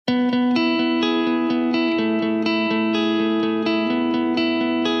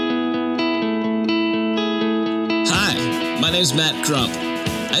name's Matt Crump.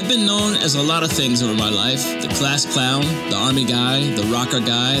 I've been known as a lot of things over my life. The class clown, the army guy, the rocker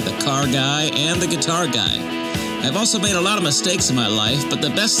guy, the car guy, and the guitar guy. I've also made a lot of mistakes in my life, but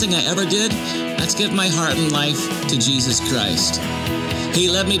the best thing I ever did, that's give my heart and life to Jesus Christ. He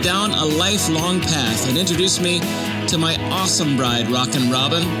led me down a lifelong path and introduced me to my awesome bride, Rockin'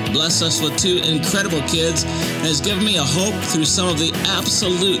 Robin, blessed us with 2 incredible kids, and has given me a hope through some of the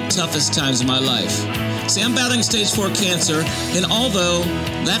absolute toughest times of my life. See, I'm battling stage 4 cancer, and although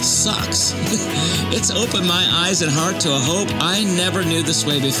that sucks, it's opened my eyes and heart to a hope I never knew this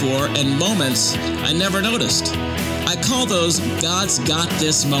way before, and moments I never noticed. I call those God's Got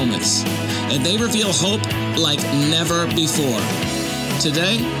This moments, and they reveal hope like never before.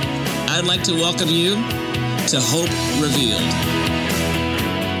 Today, I'd like to welcome you to Hope Revealed.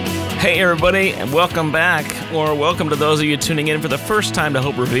 Hey everybody, and welcome back, or welcome to those of you tuning in for the first time to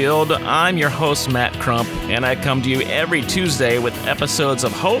Hope Revealed. I'm your host, Matt Crump, and I come to you every Tuesday with episodes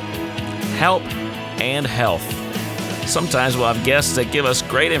of hope, help, and health. Sometimes we'll have guests that give us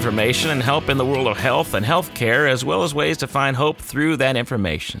great information and help in the world of health and healthcare, as well as ways to find hope through that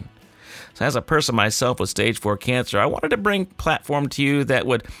information. So as a person myself with stage 4 cancer, I wanted to bring a platform to you that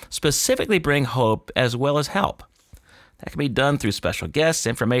would specifically bring hope as well as help. That can be done through special guests,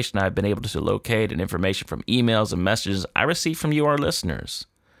 information I've been able to locate, and information from emails and messages I receive from you, our listeners.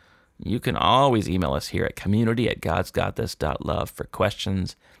 You can always email us here at community@godsgotthis.love for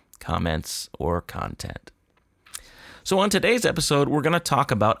questions, comments, or content. So on today's episode, we're going to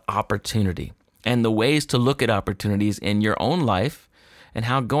talk about opportunity and the ways to look at opportunities in your own life, and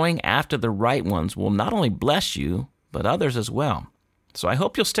how going after the right ones will not only bless you, but others as well. So I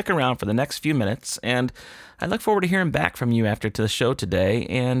hope you'll stick around for the next few minutes, and I look forward to hearing back from you after the show today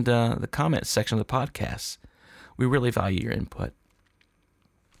and the comments section of the podcast. We really value your input.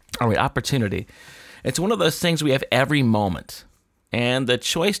 All right, opportunity. It's one of those things we have every moment, and the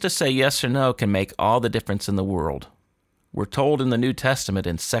choice to say yes or no can make all the difference in the world. We're told in the New Testament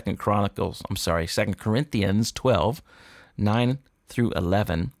in 2 Corinthians 12, 9 through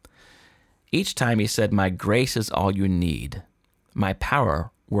 11, each time he said, "My grace is all you need. My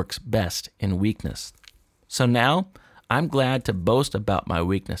power works best in weakness. So now I'm glad to boast about my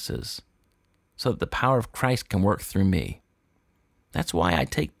weaknesses so that the power of Christ can work through me. That's why I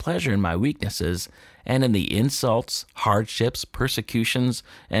take pleasure in my weaknesses and in the insults, hardships, persecutions,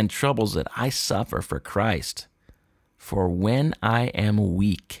 and troubles that I suffer for Christ. For when I am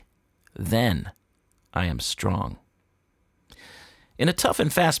weak, then I am strong." In a tough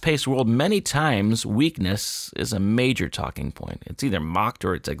and fast-paced world, many times weakness is a major talking point. It's either mocked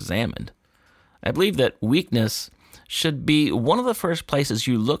or it's examined. I believe that weakness should be one of the first places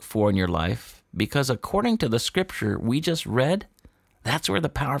you look for in your life, because according to the scripture we just read, that's where the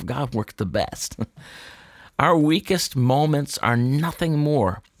power of God works the best. Our weakest moments are nothing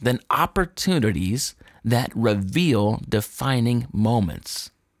more than opportunities that reveal defining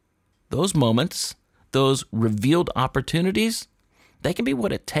moments. Those moments, those revealed opportunities, they can be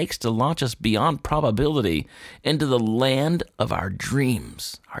what it takes to launch us beyond probability into the land of our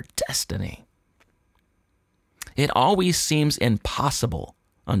dreams, our destiny. It always seems impossible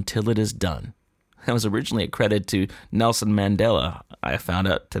until it is done. That was originally a credit to Nelson Mandela. I found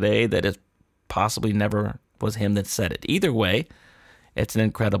out today that it possibly never was him that said it. Either way, it's an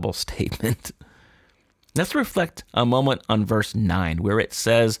incredible statement. Let's reflect a moment on verse 9, where it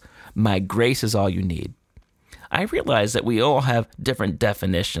says, "My grace is all you need." I realize that we all have different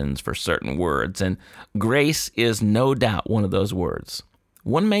definitions for certain words, and grace is no doubt one of those words.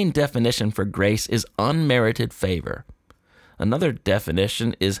 One main definition for grace is unmerited favor. Another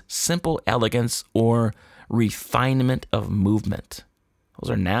definition is simple elegance or refinement of movement.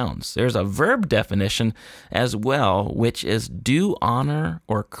 Those are nouns. There's a verb definition as well, which is due honor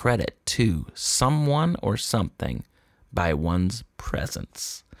or credit to someone or something by one's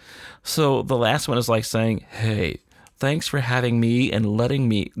presence. So the last one is like saying, "Hey, thanks for having me and letting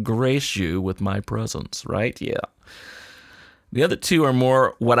me grace you with my presence," right? Yeah. The other two are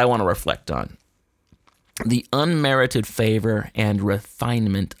more what I want to reflect on. The unmerited favor and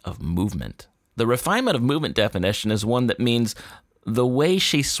refinement of movement. The refinement of movement definition is one that means the way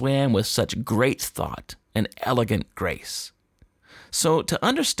she swam with such great thought and elegant grace. So to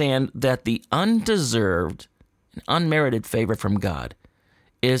understand that the undeserved and unmerited favor from God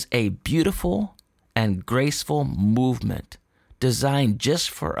is a beautiful and graceful movement designed just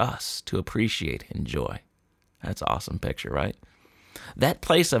for us to appreciate and enjoy. That's an awesome picture, right? That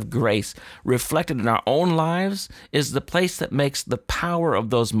place of grace reflected in our own lives is the place that makes the power of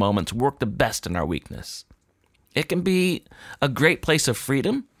those moments work the best in our weakness. It can be a great place of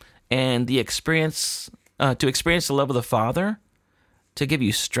freedom and the experience to experience the love of the Father, to give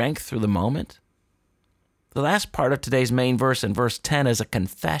you strength through the moment? The last part of today's main verse in verse 10 is a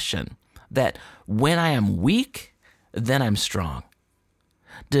confession that when I am weak, then I'm strong.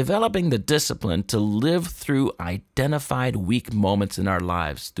 Developing the discipline to live through identified weak moments in our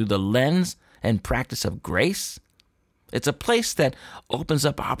lives through the lens and practice of grace, it's a place that opens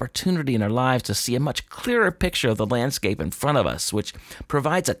up opportunity in our lives to see a much clearer picture of the landscape in front of us, which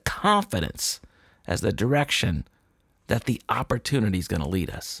provides a confidence as the direction that the opportunity is going to lead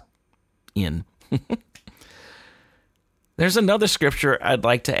us in. There's another scripture I'd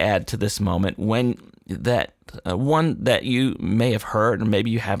like to add to this moment, one that you may have heard or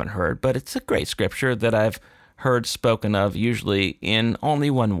maybe you haven't heard, but it's a great scripture that I've heard spoken of usually in only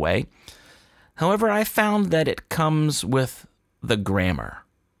one way. However, I found that it comes with the grammar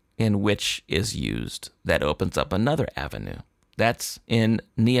in which is used that opens up another avenue. That's in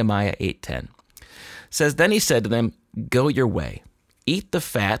Nehemiah 8:10. It says, "Then he said to them, 'Go your way, eat the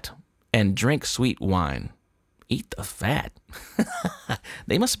fat and drink sweet wine.'" Eat the fat.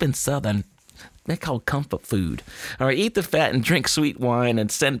 They must have been Southern. They call comfort food. All right, eat the fat and drink sweet wine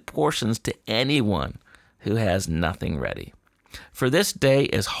and send portions to anyone who has nothing ready. For this day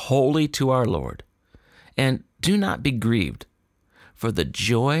is holy to our Lord. And do not be grieved, for the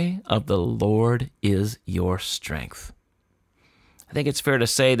joy of the Lord is your strength. I think it's fair to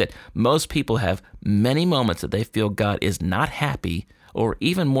say that most people have many moments that they feel God is not happy, or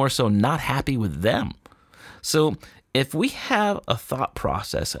even more so, not happy with them. So if we have a thought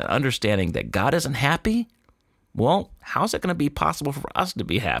process and understanding that God isn't happy, well, how's it going to be possible for us to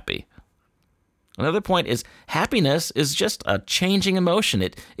be happy? Another point is happiness is just a changing emotion.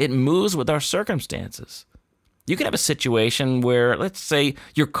 It moves with our circumstances. You can have a situation where, let's say,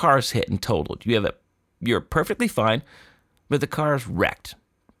 your car's hit and totaled. You're perfectly fine, but the car's wrecked.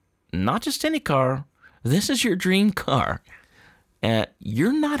 Not just any car. This is your dream car. And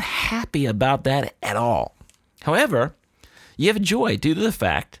you're not happy about that at all. However, you have joy due to the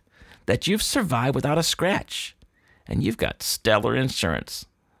fact that you've survived without a scratch, and you've got stellar insurance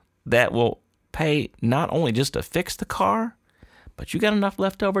that will pay not only just to fix the car, but you got enough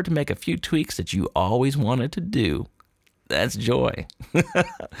left over to make a few tweaks that you always wanted to do. That's joy.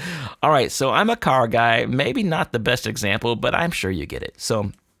 All right, so I'm a car guy, maybe not the best example, but I'm sure you get it.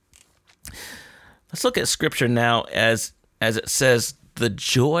 So let's look at Scripture now as it says, the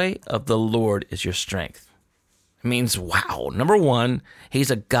joy of the Lord is your strength. It means, wow, number one, he's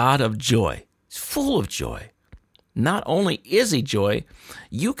a God of joy. He's full of joy. Not only is he joy,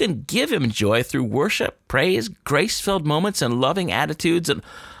 you can give him joy through worship, praise, grace-filled moments, and loving attitudes, and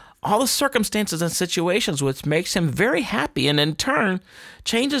all the circumstances and situations, which makes him very happy, and in turn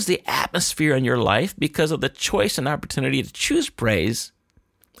changes the atmosphere in your life because of the choice and opportunity to choose praise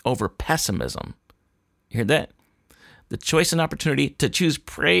over pessimism. You hear that? The choice and opportunity to choose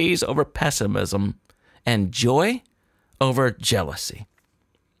praise over pessimism and joy over jealousy.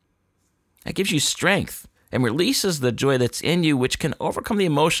 That gives you strength and releases the joy that's in you, which can overcome the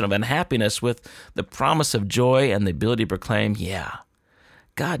emotion of unhappiness with the promise of joy and the ability to proclaim, yeah,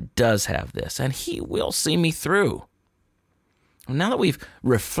 God does have this, and he will see me through. Now that we've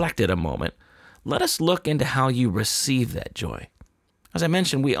reflected a moment, let us look into how you receive that joy. As I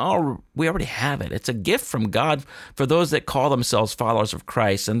mentioned, we already have it. It's a gift from God for those that call themselves followers of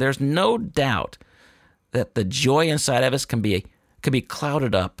Christ, and there's no doubt that the joy inside of us can be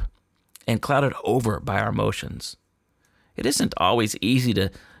clouded up and clouded over by our emotions. It isn't always easy to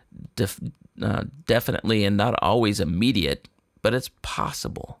definitely and not always immediate, but it's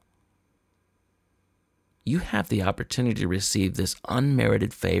possible. You have the opportunity to receive this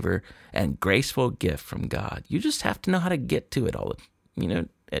unmerited favor and graceful gift from God. You just have to know how to get to it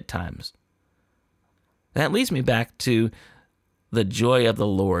at times. That leads me back to the joy of the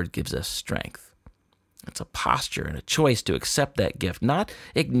Lord gives us strength. It's a posture and a choice to accept that gift, not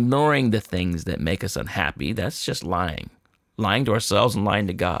ignoring the things that make us unhappy. That's just lying to ourselves and lying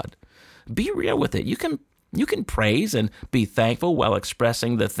to God. Be real with it. You can praise and be thankful while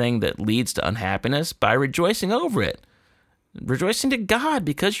expressing the thing that leads to unhappiness by rejoicing over it. Rejoicing to God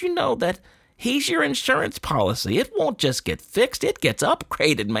because you know that he's your insurance policy. It won't just get fixed. It gets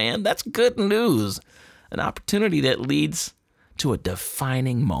upgraded, man. That's good news. An opportunity that leads to a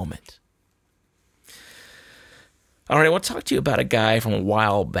defining moment. All right, I want to talk to you about a guy from a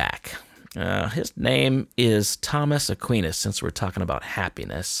while back. His name is Thomas Aquinas, since we're talking about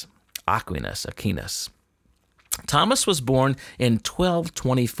happiness. Aquinas. Thomas was born in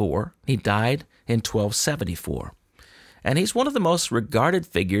 1224. He died in 1274. And he's one of the most regarded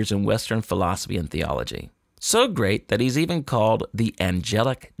figures in Western philosophy and theology. So great that he's even called the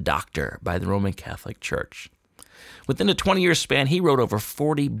angelic doctor by the Roman Catholic Church. Within a 20-year span, he wrote over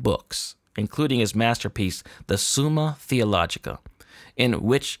 40 books, including his masterpiece, the Summa Theologica, in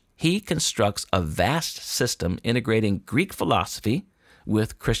which he constructs a vast system integrating Greek philosophy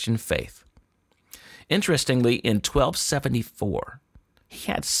with Christian faith. Interestingly, in 1274,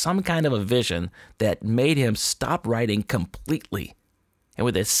 he had some kind of a vision that made him stop writing completely. And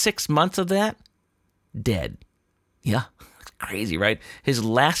within 6 months of that, dead. Yeah, it's crazy, right? His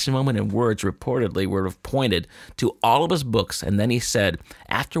last moment in words reportedly would have pointed to all of his books, and then he said,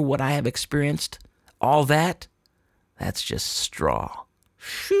 "After what I have experienced, all that's just straw."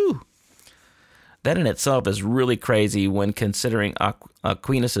 Phew. That in itself is really crazy when considering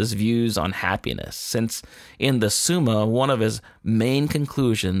Aquinas' views on happiness, since in the Summa, one of his main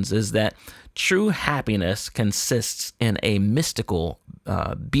conclusions is that true happiness consists in a mystical,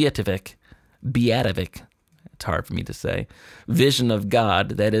 beatific, it's hard for me to say, vision of God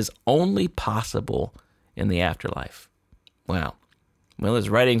that is only possible in the afterlife. Wow. Well, his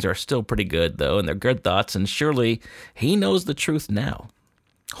writings are still pretty good, though, and they're good thoughts, and surely he knows the truth now.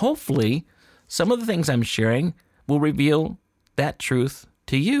 Hopefully, some of the things I'm sharing will reveal that truth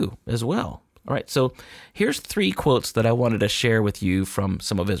to you as well. All right, so here's 3 quotes that I wanted to share with you from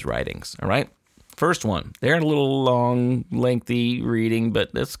some of his writings, all right? First one, they're a little long, lengthy reading,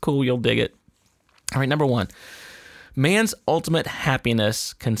 but that's cool, you'll dig it. All right, number 1, man's ultimate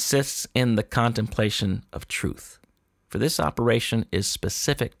happiness consists in the contemplation of truth. For this operation is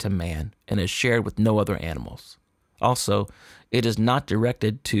specific to man and is shared with no other animals. Also, it is not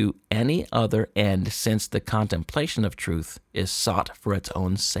directed to any other end, since the contemplation of truth is sought for its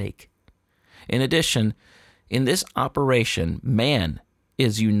own sake. In addition, in this operation, man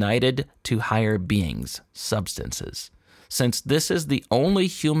is united to higher beings, substances, since this is the only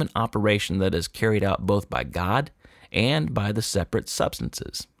human operation that is carried out both by God and by the separate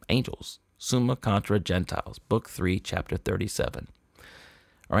substances, angels. Summa Contra Gentiles, Book 3, Chapter 37.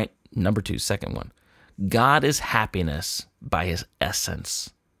 All right, number 2, second one. God is happiness by his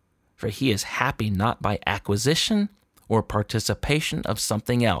essence, for he is happy not by acquisition or participation of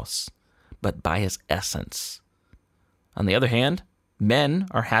something else, but by his essence. On the other hand, men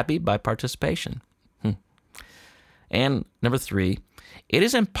are happy by participation. And number 3, it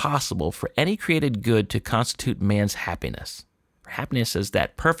is impossible for any created good to constitute man's happiness. Happiness is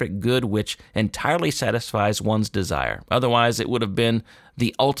that perfect good which entirely satisfies one's desire. Otherwise, it would have been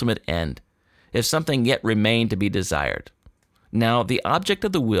the ultimate end, if something yet remained to be desired. Now, the object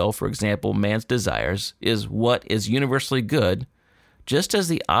of the will, for example, man's desires, is what is universally good, just as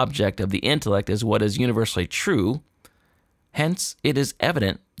the object of the intellect is what is universally true. Hence, it is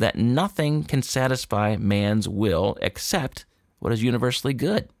evident that nothing can satisfy man's will except what is universally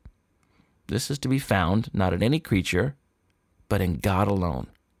good. This is to be found not in any creature, but in God alone,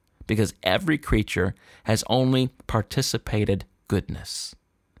 because every creature has only participated goodness.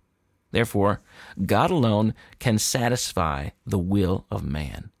 Therefore, God alone can satisfy the will of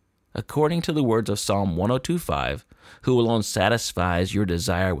man. According to the words of Psalm 102:5, who alone satisfies your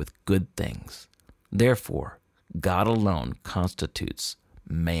desire with good things. Therefore, God alone constitutes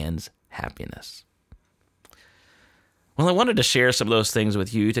man's happiness. Well, I wanted to share some of those things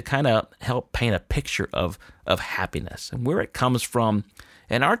with you to kind of help paint a picture of happiness and where it comes from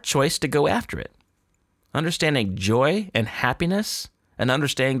and our choice to go after it. Understanding joy and happiness and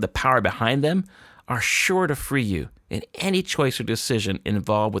understanding the power behind them are sure to free you in any choice or decision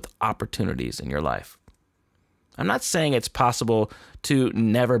involved with opportunities in your life. I'm not saying it's possible to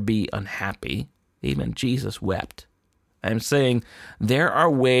never be unhappy. Even Jesus wept. I'm saying there are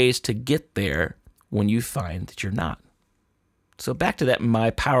ways to get there when you find that you're not. So back to that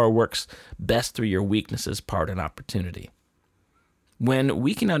my power works best through your weaknesses part and opportunity. When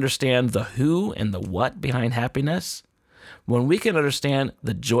we can understand the who and the what behind happiness, when we can understand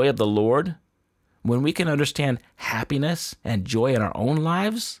the joy of the Lord, when we can understand happiness and joy in our own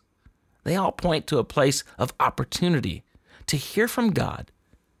lives, they all point to a place of opportunity to hear from God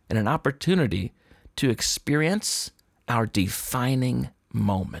and an opportunity to experience our defining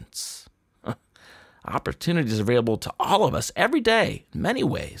moments. Opportunities available to all of us every day in many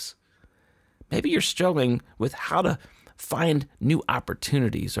ways. Maybe you're struggling with how to find new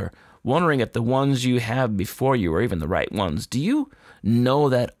opportunities or wondering if the ones you have before you are even the right ones. Do you know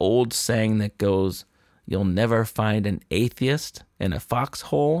that old saying that goes, "You'll never find an atheist in a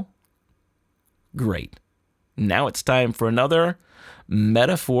foxhole"? Great. Now it's time for another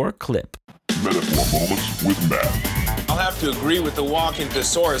metaphor clip. Metaphor Moments with Matt. I'll have to agree with the walking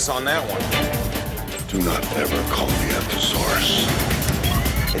thesaurus on that one. Do not ever call me a thesaurus.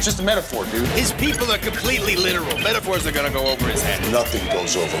 It's just a metaphor, dude. His people are completely literal. Metaphors are gonna go over his head. Nothing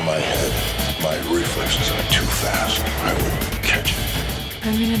goes over my head. My reflexes are too fast. I will catch it.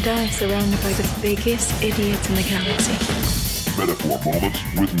 I'm gonna die surrounded by the biggest idiots in the galaxy. Metaphor Moments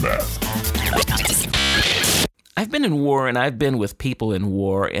with Matt. I've been in war, and I've been with people in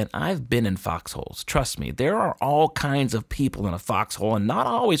war, and I've been in foxholes. Trust me, there are all kinds of people in a foxhole, and not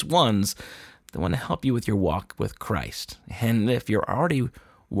always ones that want to help you with your walk with Christ. And if you're already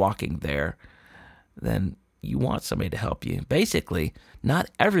walking there, then you want somebody to help you. Basically, not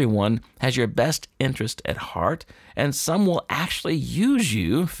everyone has your best interest at heart, and some will actually use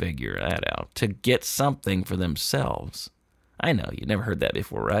you, figure that out, to get something for themselves. I know, you never heard that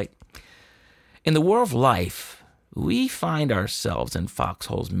before, right? In the war of life, we find ourselves in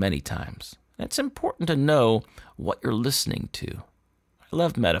foxholes many times. It's important to know what you're listening to. I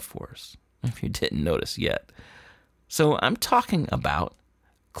love metaphors, if you didn't notice yet. So I'm talking about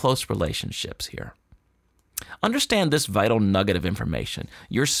close relationships here. Understand this vital nugget of information.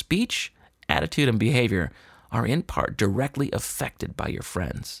 Your speech, attitude, and behavior are in part directly affected by your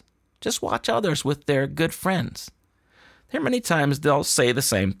friends. Just watch others with their good friends. There are many times they'll say the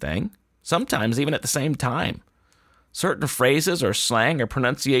same thing, sometimes even at the same time. Certain phrases or slang or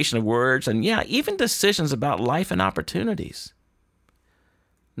pronunciation of words, and even decisions about life and opportunities.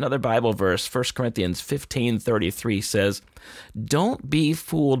 Another Bible verse, 1 Corinthians 15:33 says, "Don't be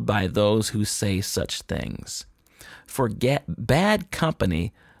fooled by those who say such things. For bad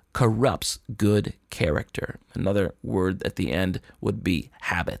company corrupts good character." Another word at the end would be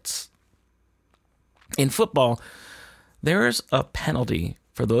habits. In football, there's a penalty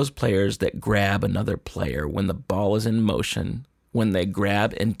for those players that grab another player when the ball is in motion, when they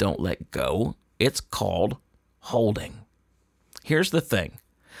grab and don't let go. It's called holding. Here's the thing.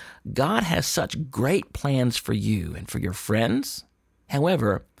 God has such great plans for you and for your friends.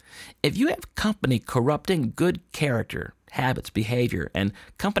 However, if you have company corrupting good character, habits, behavior, and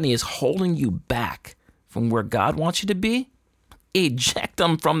company is holding you back from where God wants you to be, eject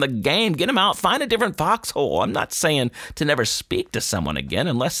them from the game. Get them out. Find a different foxhole. I'm not saying to never speak to someone again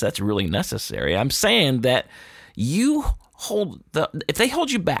unless that's really necessary. I'm saying that if they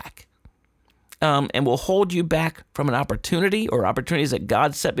hold you back and will hold you back from an opportunity or opportunities that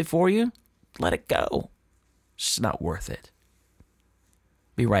God set before you, let it go. It's just not worth it.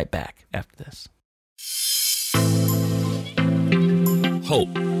 Be right back after this.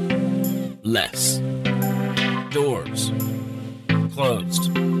 Hope. Less. Doors. Closed.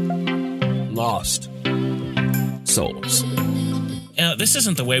 Lost. Souls. This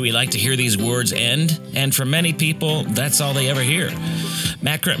isn't the way we like to hear these words end, and for many people, that's all they ever hear.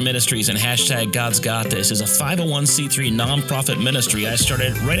 Macrett Ministries and hashtag God's Got This is a 501c3 nonprofit ministry I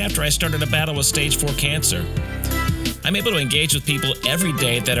started right after I started a battle with stage 4 cancer. I'm able to engage with people every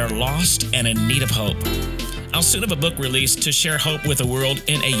day that are lost and in need of hope. I'll soon have a book released to share hope with the world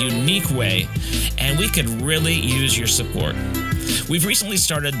in a unique way, and we could really use your support. We've recently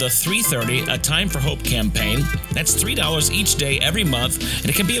started the 330 A Time for Hope campaign. That's $3 each day every month, and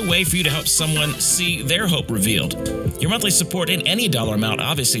it can be a way for you to help someone see their hope revealed. Your monthly support in any dollar amount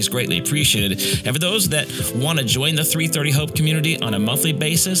obviously is greatly appreciated, and for those that want to join the 330 Hope community on a monthly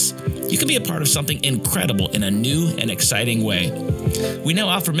basis, you can be a part of something incredible in a new and exciting way. We now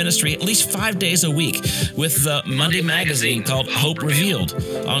offer ministry at least 5 days a week with the Monday magazine called Hope Revealed.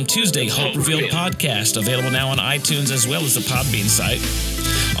 On Tuesday, Hope Revealed podcast, available now on iTunes as well as the Podbean site.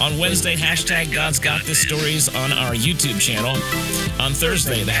 On Wednesday, hashtag God's Got This stories on our YouTube channel. On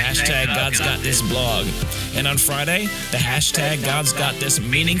Thursday, the hashtag God's Got This blog. And on Friday, the hashtag God's Got This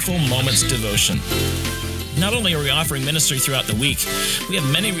Meaningful Moments devotion. Not only are we offering ministry throughout the week, we have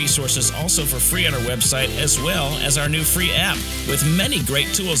many resources also for free on our website, as well as our new free app with many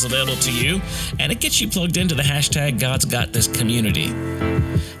great tools available to you, and it gets you plugged into the hashtag God's Got This community.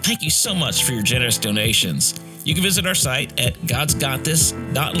 Thank you so much for your generous donations. You can visit our site at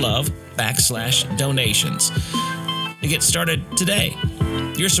godsgotthis.love/donations to get started today.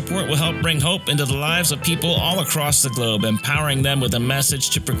 Your support will help bring hope into the lives of people all across the globe, empowering them with a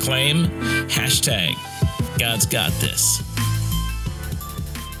message to proclaim hashtag God's Got This.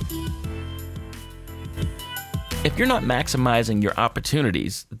 If you're not maximizing your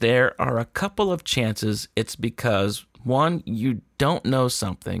opportunities, there are a couple of chances it's because, one, you don't know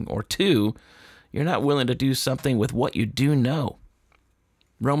something, or two, you're not willing to do something with what you do know.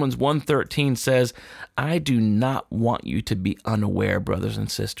 Romans 1:13 says, "I do not want you to be unaware, brothers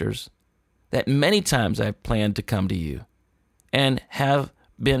and sisters, that many times I've planned to come to you and have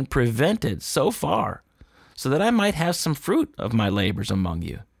been prevented so far, so that I might have some fruit of my labors among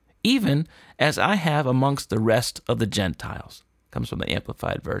you, even as I have amongst the rest of the Gentiles." Comes from the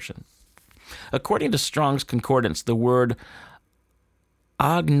Amplified Version. According to Strong's Concordance, the word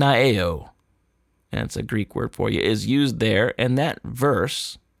agnaeo, that's a Greek word for you, is used there, and that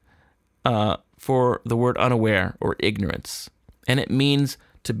verse for the word unaware or ignorance. And it means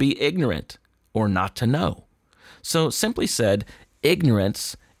to be ignorant or not to know. So simply said,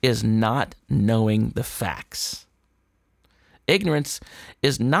 ignorance is not knowing the facts. Ignorance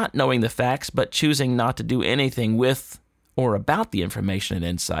is not knowing the facts, but choosing not to do anything with or about the information and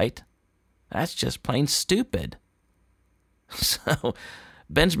insight. That's just plain stupid. So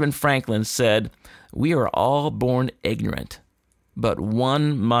Benjamin Franklin said, "We are all born ignorant, but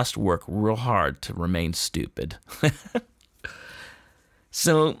one must work real hard to remain stupid."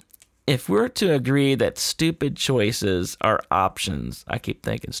 So if we're to agree that stupid choices are options, I keep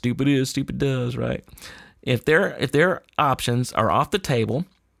thinking stupid is, stupid does, right? If their options are off the table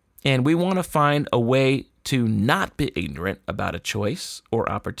and we want to find a way to not be ignorant about a choice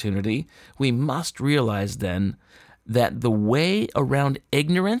or opportunity, we must realize then that the way around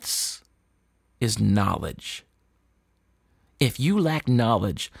ignorance is knowledge. If you lack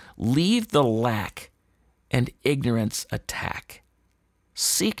knowledge, leave the lack and ignorance attack.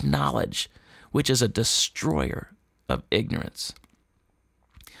 Seek knowledge, which is a destroyer of ignorance.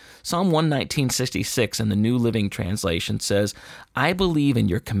 Psalm 119:66 in the New Living Translation says, "I believe in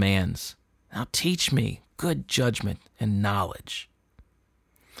your commands. Now teach me good judgment and knowledge."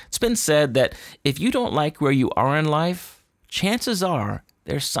 It's been said that if you don't like where you are in life, chances are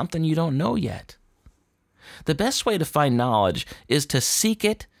there's something you don't know yet. The best way to find knowledge is to seek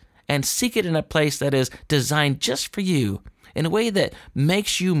it, and seek it in a place that is designed just for you, in a way that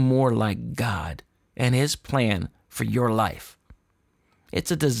makes you more like God and His plan for your life.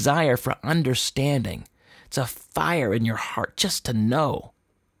 It's a desire for understanding. It's a fire in your heart just to know.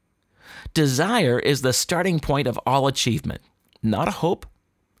 Desire is the starting point of all achievement. Not a hope,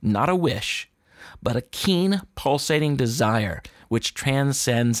 not a wish, but a keen, pulsating desire which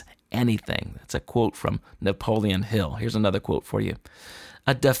transcends anything. That's a quote from Napoleon Hill. Here's another quote for you.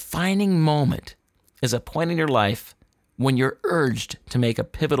 "A defining moment is a point in your life when you're urged to make a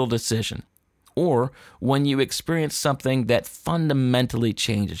pivotal decision, or when you experience something that fundamentally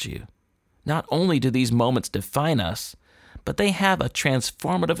changes you. Not only do these moments define us, but they have a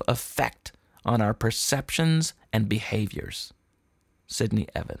transformative effect on our perceptions and behaviors." Sidney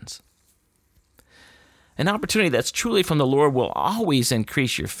Evans. An opportunity that's truly from the Lord will always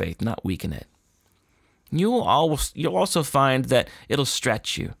increase your faith, not weaken it. You'll also find that it'll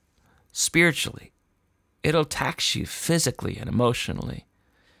stretch you spiritually. It'll tax you physically and emotionally.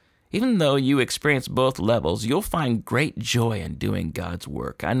 Even though you experience both levels, you'll find great joy in doing God's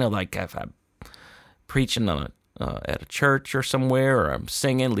work. I know, like if I'm preaching at a church or somewhere, or I'm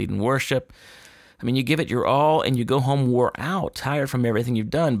singing, leading worship, I mean, you give it your all and you go home wore out, tired from everything you've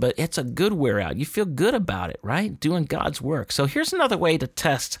done, but it's a good wear out. You feel good about it, right? Doing God's work. So here's another way to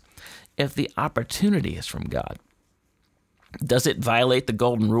test if the opportunity is from God. Does it violate the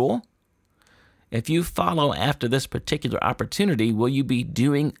golden rule? If you follow after this particular opportunity, will you be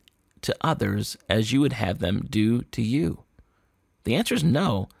doing to others as you would have them do to you? The answer is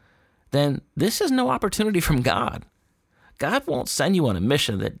no. Then this is no opportunity from God. God won't send you on a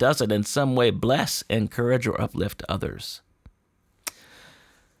mission that doesn't in some way bless, encourage, or uplift others.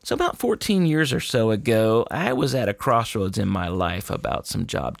 So about 14 years or so ago, I was at a crossroads in my life about some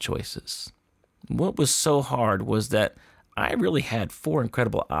job choices. What was so hard was that I really had 4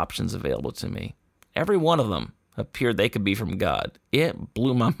 incredible options available to me. Every one of them appeared they could be from God. It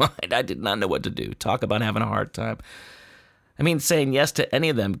blew my mind. I did not know what to do. Talk about having a hard time. I mean, saying yes to any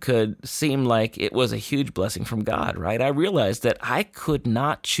of them could seem like it was a huge blessing from God, right? I realized that I could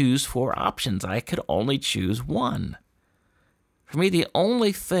not choose 4 options. I could only choose one. For me, the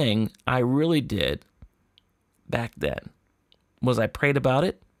only thing I really did back then was I prayed about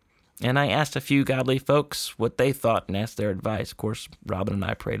it, and I asked a few godly folks what they thought and asked their advice. Of course, Robin and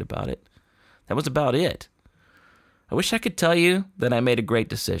I prayed about it. That was about it. I wish I could tell you that I made a great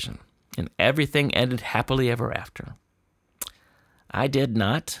decision, and everything ended happily ever after. I did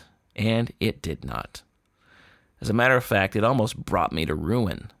not, and it did not. As a matter of fact, it almost brought me to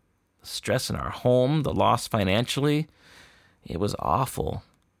ruin. The stress in our home, the loss financially, it was awful.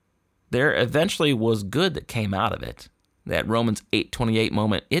 There eventually was good that came out of it. That Romans 8:28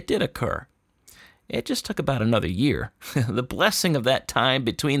 moment, it did occur. It just took about another year. The blessing of that time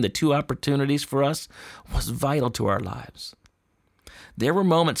between the 2 opportunities for us was vital to our lives. There were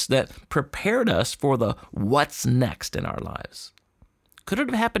moments that prepared us for the what's next in our lives. Could it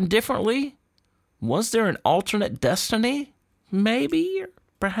have happened differently? Was there an alternate destiny? Maybe, or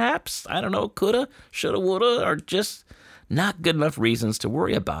perhaps, I don't know, coulda, shoulda, woulda, or just not good enough reasons to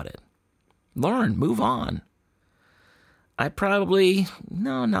worry about it. Learn, move on. I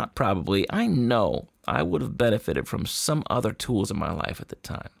know I would have benefited from some other tools in my life at the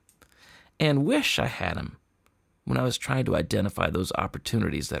time, and wish I had them when I was trying to identify those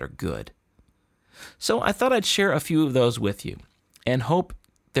opportunities that are good. So I thought I'd share a few of those with you, and hope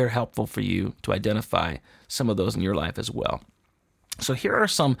they're helpful for you to identify some of those in your life as well. So here are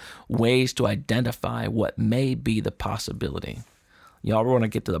some ways to identify what may be the possibility. Y'all want to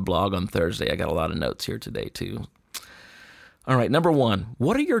get to the blog on Thursday. I got a lot of notes here today too. All right, number 1,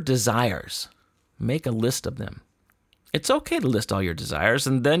 what are your desires? Make a list of them. It's okay to list all your desires,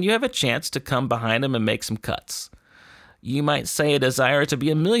 and then you have a chance to come behind them and make some cuts. You might say a desire to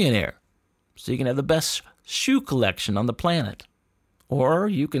be a millionaire, so you can have the best shoe collection on the planet. Or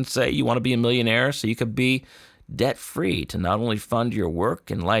you can say you want to be a millionaire so you could be debt-free to not only fund your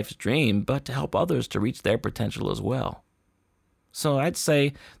work and life's dream, but to help others to reach their potential as well. So I'd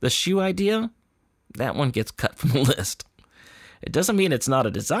say the shoe idea, that one gets cut from the list. It doesn't mean it's not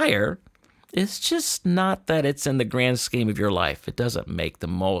a desire. It's just not that it's in the grand scheme of your life. It doesn't make the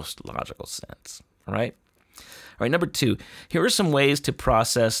most logical sense. All right? All right, number 2, here are some ways to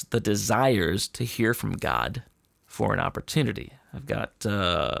process the desires to hear from God for an opportunity.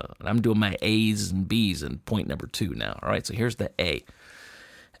 I'm doing my A's and B's in point number 2 now. All right, so here's the A.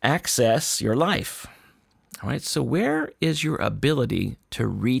 Access your life. All right, so where is your ability to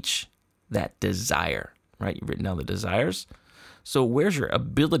reach that desire? Right, you've written down the desires. So where's your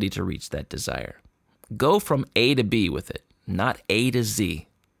ability to reach that desire? Go from A to B with it, not A to Z.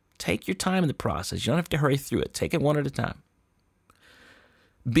 Take your time in the process. You don't have to hurry through it. Take it one at a time.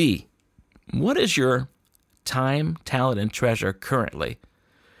 B, what is your time, talent, and treasure currently?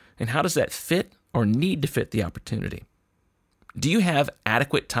 And how does that fit or need to fit the opportunity? Do you have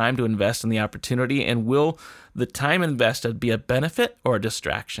adequate time to invest in the opportunity, and will the time invested be a benefit or a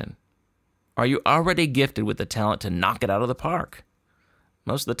distraction? Are you already gifted with the talent to knock it out of the park?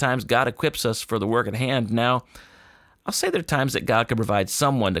 Most of the times, God equips us for the work at hand. Now, I'll say there are times that God can provide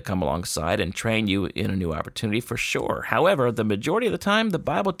someone to come alongside and train you in a new opportunity for sure. However, the majority of the time, the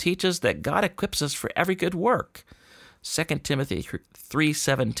Bible teaches that God equips us for every good work. 2 Timothy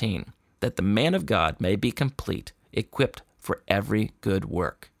 3:17, that the man of God may be complete, equipped for every good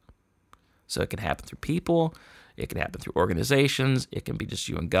work. So it can happen through people, it can happen through organizations, it can be just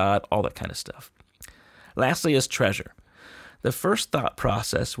you and God, all that kind of stuff. Lastly is treasure. The first thought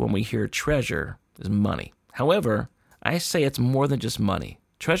process when we hear treasure is money. However, I say it's more than just money.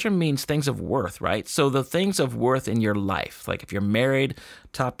 Treasure means things of worth, right? So the things of worth in your life, like if you're married,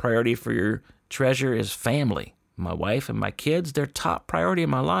 top priority for your treasure is family. My wife and my kids, they're top priority in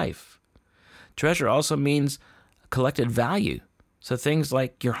my life. Treasure also means collected value. So things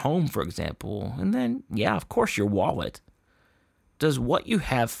like your home, for example, and then, yeah, of course, your wallet. Does what you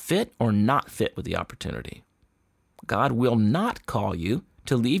have fit or not fit with the opportunity? God will not call you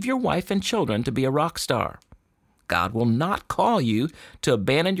to leave your wife and children to be a rock star. God will not call you to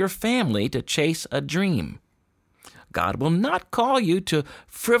abandon your family to chase a dream. God will not call you to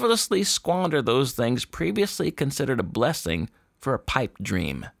frivolously squander those things previously considered a blessing for a pipe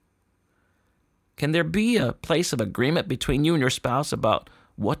dream. Can there be a place of agreement between you and your spouse about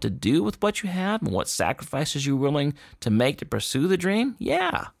what to do with what you have and what sacrifices you're willing to make to pursue the dream?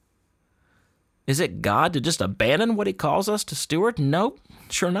 Yeah. Is it God to just abandon what he calls us to steward? Nope,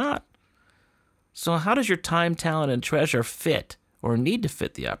 sure not. So how does your time, talent, and treasure fit or need to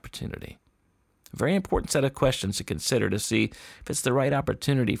fit the opportunity? A very important set of questions to consider to see if it's the right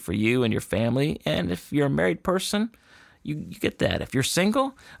opportunity for you and your family. And if you're a married person, you get that. If you're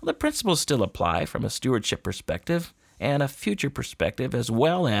single, well, the principles still apply from a stewardship perspective and a future perspective, as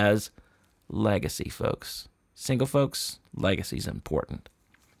well as legacy, folks. Single folks, legacy is important.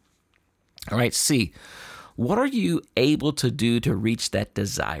 All right, C, what are you able to do to reach that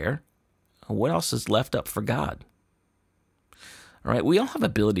desire? What else is left up for God? All right, we all have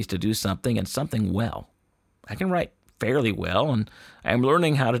abilities to do something and something well. I can write fairly well, and I'm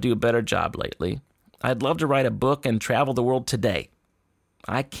learning how to do a better job lately. I'd love to write a book and travel the world today.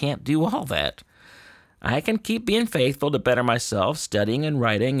 I can't do all that. I can keep being faithful to better myself, studying and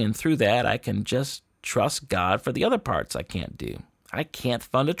writing, and through that, I can just trust God for the other parts I can't do. I can't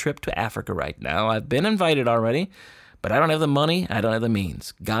fund a trip to Africa right now. I've been invited already, but I don't have the money, I don't have the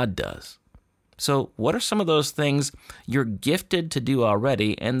means. God does. So what are some of those things you're gifted to do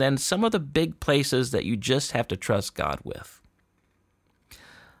already, and then some of the big places that you just have to trust God with?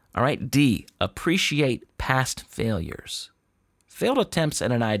 All right, D, appreciate past failures. Failed attempts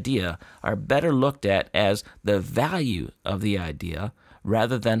at an idea are better looked at as the value of the idea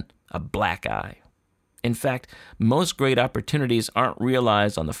rather than a black eye. In fact, most great opportunities aren't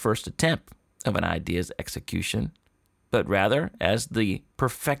realized on the first attempt of an idea's execution, but rather as the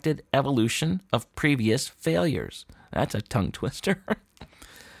perfected evolution of previous failures. That's a tongue twister.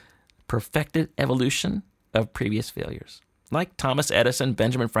 Perfected evolution of previous failures. Like Thomas Edison,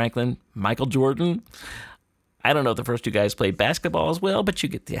 Benjamin Franklin, Michael Jordan. I don't know if the first two guys played basketball as well, but you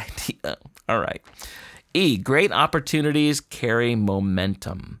get the idea. All right. E, great opportunities carry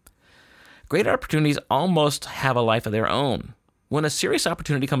momentum. Great opportunities almost have a life of their own. When a serious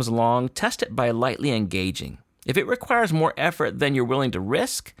opportunity comes along, test it by lightly engaging. If it requires more effort than you're willing to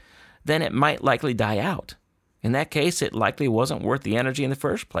risk, then it might likely die out. In that case, it likely wasn't worth the energy in the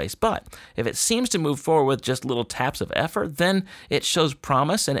first place. But if it seems to move forward with just little taps of effort, then it shows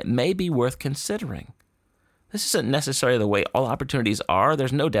promise and it may be worth considering. This isn't necessarily the way all opportunities are.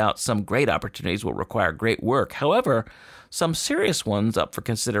 There's no doubt some great opportunities will require great work. However, some serious ones up for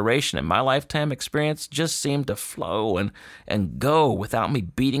consideration in my lifetime experience just seem to flow and go without me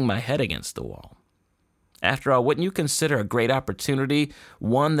beating my head against the wall. After all, wouldn't you consider a great opportunity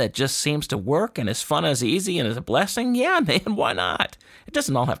one that just seems to work and is fun as easy and is a blessing? Yeah, man, why not? It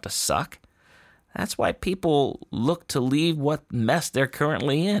doesn't all have to suck. That's why people look to leave what mess they're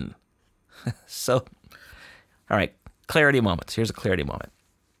currently in. So, all right, clarity moments. Here's a clarity moment.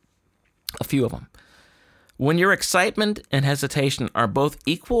 A few of them. When your excitement and hesitation are both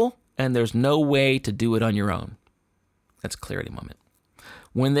equal and there's no way to do it on your own. That's a clarity moment.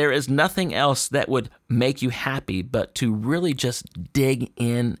 When there is nothing else that would make you happy but to really just dig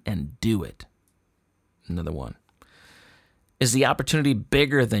in and do it. Another one. Is the opportunity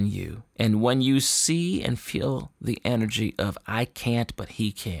bigger than you? And when you see and feel the energy of I can't, but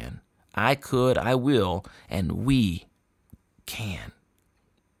he can. I could, I will, and we can.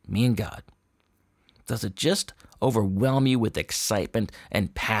 Me and God. Does it just overwhelm you with excitement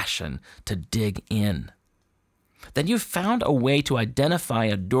and passion to dig in? Then you've found a way to identify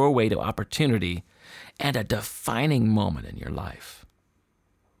a doorway to opportunity and a defining moment in your life.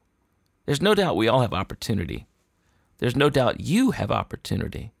 There's no doubt we all have opportunity. There's no doubt you have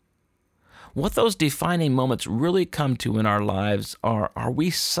opportunity. What those defining moments really come to in our lives are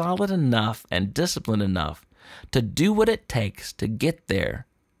we solid enough and disciplined enough to do what it takes to get there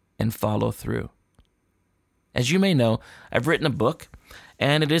and follow through? As you may know, I've written a book,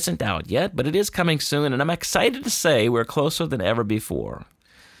 and it isn't out yet, but it is coming soon, and I'm excited to say we're closer than ever before.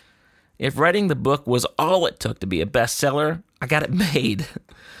 If writing the book was all it took to be a bestseller, I got it made.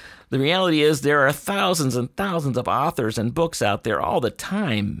 The reality is there are thousands and thousands of authors and books out there all the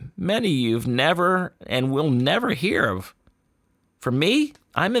time, many you've never and will never hear of. For me,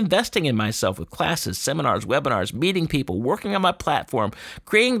 I'm investing in myself with classes, seminars, webinars, meeting people, working on my platform,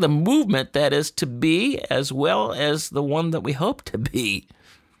 creating the movement that is to be as well as the one that we hope to be.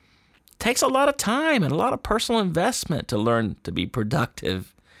 It takes a lot of time and a lot of personal investment to learn to be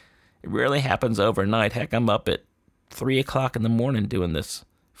productive. It rarely happens overnight. Heck, I'm up at 3 o'clock in the morning doing this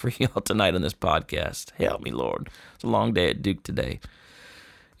for y'all tonight on this podcast. Help me, Lord. It's a long day at Duke today.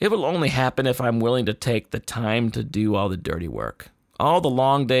 It will only happen if I'm willing to take the time to do all the dirty work. All the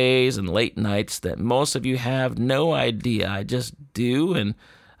long days and late nights that most of you have no idea. I just do, and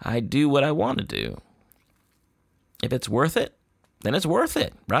I do what I want to do. If it's worth it, then it's worth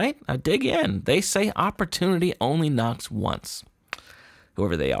it, right? I dig in. They say opportunity only knocks once.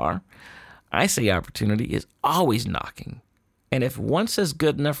 Whoever they are, I say opportunity is always knocking. And if once is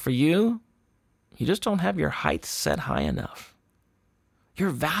good enough for you, you just don't have your heights set high enough. You're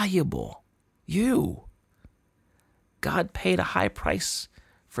valuable. You. God paid a high price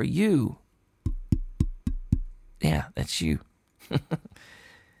for you. Yeah, that's you.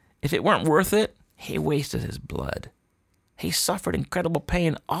 If it weren't worth it, he wasted his blood. He suffered incredible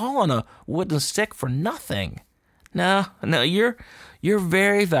pain all on a wooden stick for nothing. No, you're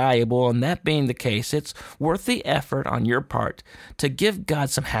very valuable, and that being the case, it's worth the effort on your part to give God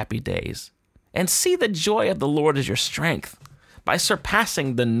some happy days and see the joy of the Lord as your strength by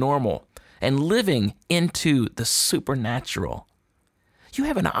surpassing the normal and living into the supernatural. You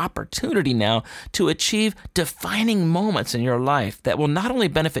have an opportunity now to achieve defining moments in your life that will not only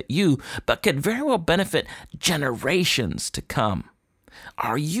benefit you, but could very well benefit generations to come.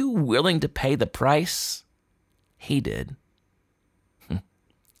 Are you willing to pay the price? He did.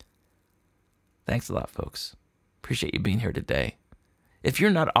 Thanks a lot, folks. Appreciate you being here today. If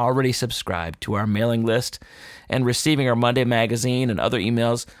you're not already subscribed to our mailing list and receiving our Monday magazine and other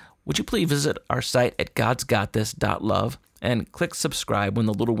emails, would you please visit our site at godsgotthis.love and click subscribe when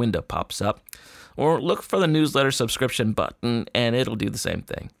the little window pops up, or look for the newsletter subscription button and it'll do the same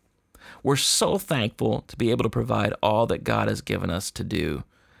thing. We're so thankful to be able to provide all that God has given us to do.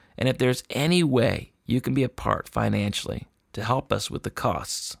 And if there's any way you can be a part financially to help us with the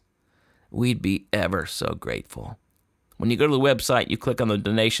costs, we'd be ever so grateful. When you go to the website, you click on the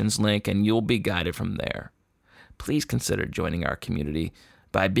donations link and you'll be guided from there. Please consider joining our community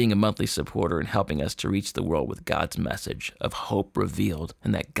by being a monthly supporter and helping us to reach the world with God's message of hope revealed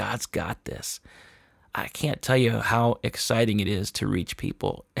and that God's got this. I can't tell you how exciting it is to reach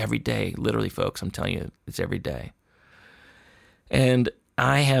people every day. Literally, folks, I'm telling you, it's every day. And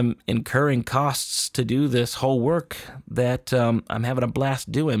I am incurring costs to do this whole work that I'm having a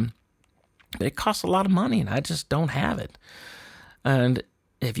blast doing. But it costs a lot of money, and I just don't have it. And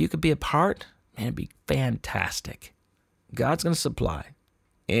if you could be a part, man, it'd be fantastic. God's going to supply,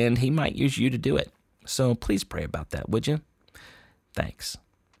 and he might use you to do it. So please pray about that, would you? Thanks.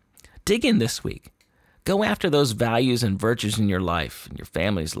 Dig in this week. Go after those values and virtues in your life, in your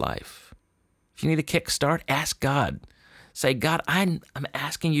family's life. If you need a kickstart, ask God. Say, God, I'm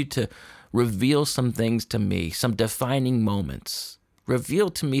asking you to reveal some things to me, some defining moments. Reveal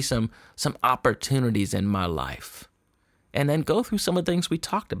to me some opportunities in my life. And then go through some of the things we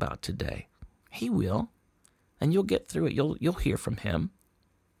talked about today. He will. And you'll get through it. You'll hear from him.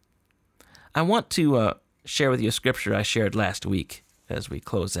 I want to share with you a scripture I shared last week as we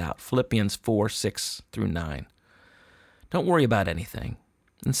close out. Philippians 4:6-9. Don't worry about anything.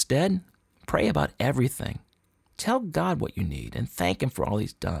 Instead, pray about everything. Tell God what you need and thank him for all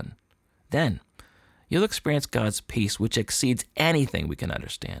he's done. Then, you'll experience God's peace, which exceeds anything we can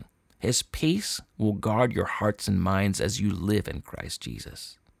understand. His peace will guard your hearts and minds as you live in Christ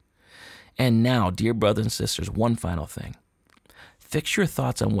Jesus. And now, dear brothers and sisters, one final thing. Fix your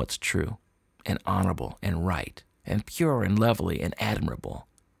thoughts on what's true and honorable and right and pure and lovely and admirable.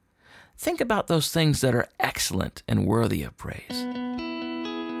 Think about those things that are excellent and worthy of praise.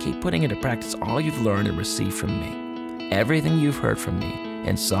 Keep putting into practice all you've learned and received from me, everything you've heard from me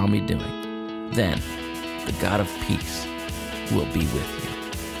and saw me doing. Then, the God of peace will be with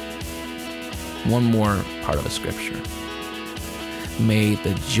you. One more part of a scripture. May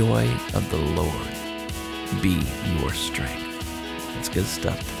the joy of the Lord be your strength. That's good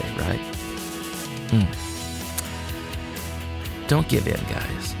stuff today, right? Don't give in,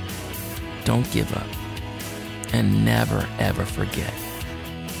 guys. Don't give up. And never, ever forget,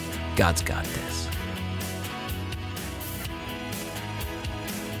 God's got this.